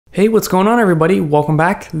Hey, what's going on everybody? Welcome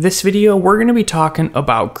back. This video, we're going to be talking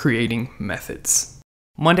about creating methods.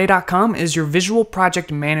 Monday.com is your visual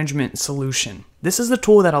project management solution. This is the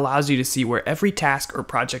tool that allows you to see where every task or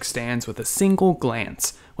project stands with a single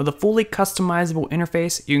glance. With a fully customizable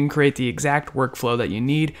interface, you can create the exact workflow that you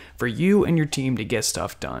need for you and your team to get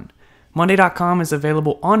stuff done. Monday.com is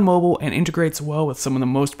available on mobile and integrates well with some of the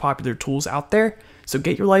most popular tools out there, so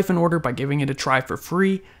get your life in order by giving it a try for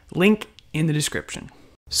free. Link in the description.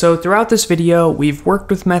 So throughout this video, we've worked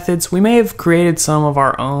with methods. We may have created some of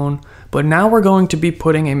our own, but now we're going to be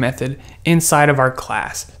putting a method inside of our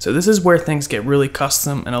class. So this is where things get really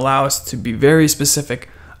custom and allow us to be very specific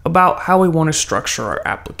about how we want to structure our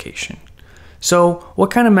application. So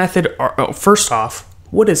what kind of method first off,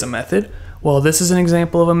 what is a method? Well, this is an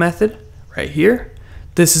example of a method right here.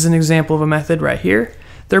 This is an example of a method right here.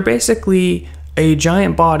 They're basically a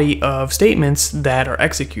giant body of statements that are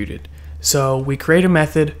executed. So we create a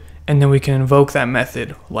method and then we can invoke that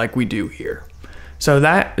method like we do here. So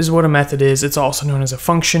that is what a method is. It's also known as a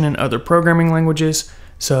function in other programming languages.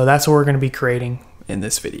 So that's what we're going to be creating in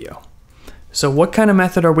this video. So what kind of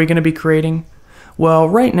method are we going to be creating? Well,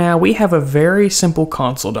 right now we have a very simple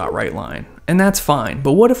console.writeLine, and that's fine.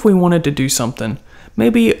 But what if we wanted to do something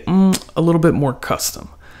maybe a little bit more custom?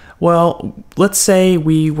 Well, let's say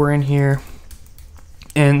we were in here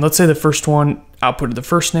and let's say the first one outputted the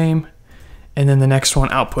first name, and then the next one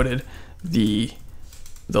outputted the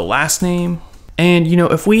last name. And you know,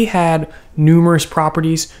 if we had numerous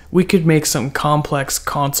properties, we could make some complex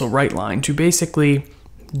console write line to basically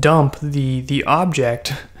dump the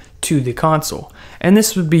object to the console. And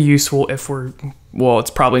this would be useful if well,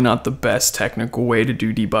 it's probably not the best technical way to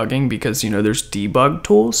do debugging because, you know, there's debug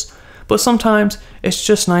tools, but sometimes it's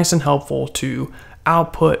just nice and helpful to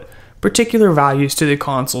output particular values to the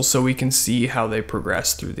console so we can see how they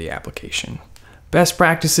progress through the application. Best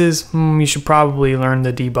practices, you should probably learn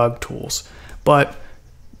the debug tools. But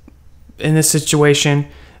in this situation,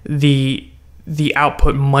 the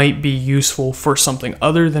output might be useful for something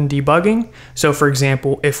other than debugging. So for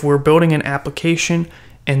example, if we're building an application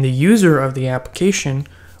and the user of the application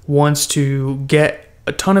wants to get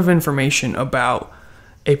a ton of information about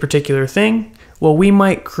a particular thing, well, we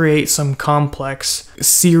might create some complex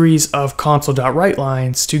series of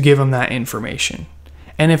console.writelines to give them that information.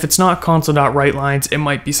 And if it's not console.writelines, it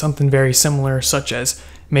might be something very similar, such as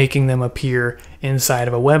making them appear inside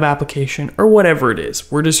of a web application or whatever it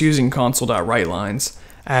is. We're just using console.writelines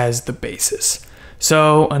as the basis.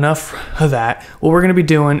 So enough of that. What we're going to be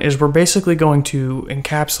doing is we're basically going to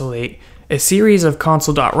encapsulate a series of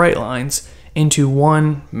console.writelines into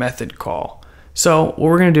one method call. So what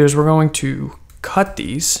we're going to do is we're going to cut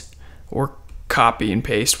these, or copy and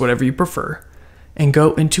paste, whatever you prefer, and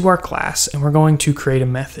go into our class, and we're going to create a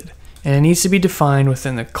method. And it needs to be defined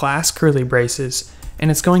within the class curly braces, and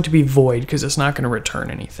it's going to be void because it's not going to return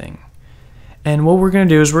anything. And what we're going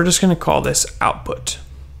to do is we're just going to call this output.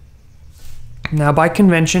 Now, by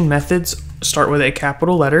convention, methods start with a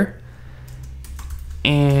capital letter,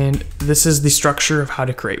 and this is the structure of how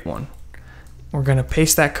to create one. We're going to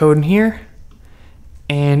paste that code in here.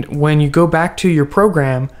 And when you go back to your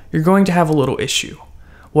program, you're going to have a little issue.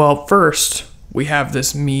 Well, first, we have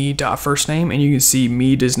this me.firstname, and you can see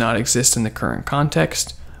me does not exist in the current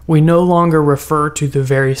context. We no longer refer to the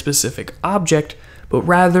very specific object, but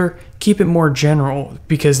rather keep it more general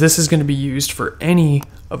because this is going to be used for any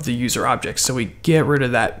of the user objects. So we get rid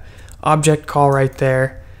of that object call right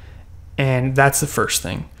there, and that's the first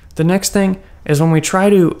thing. The next thing is when we try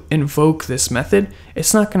to invoke this method,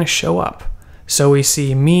 it's not going to show up. So we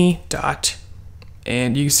see me dot,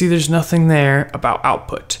 and you can see there's nothing there about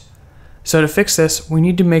output. So to fix this, we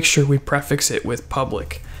need to make sure we prefix it with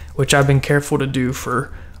public, which I've been careful to do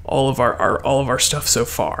for all of our stuff so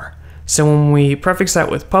far. So when we prefix that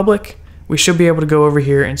with public, we should be able to go over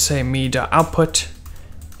here and say me.output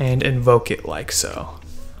and invoke it like so.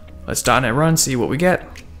 Let's .NET run, see what we get.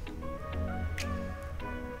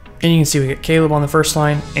 And you can see we get Caleb on the first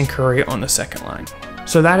line and Curry on the second line.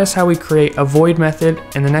 So that is how we create a void method.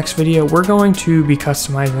 In the next video, we're going to be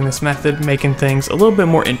customizing this method, making things a little bit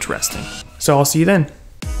more interesting. So I'll see you then.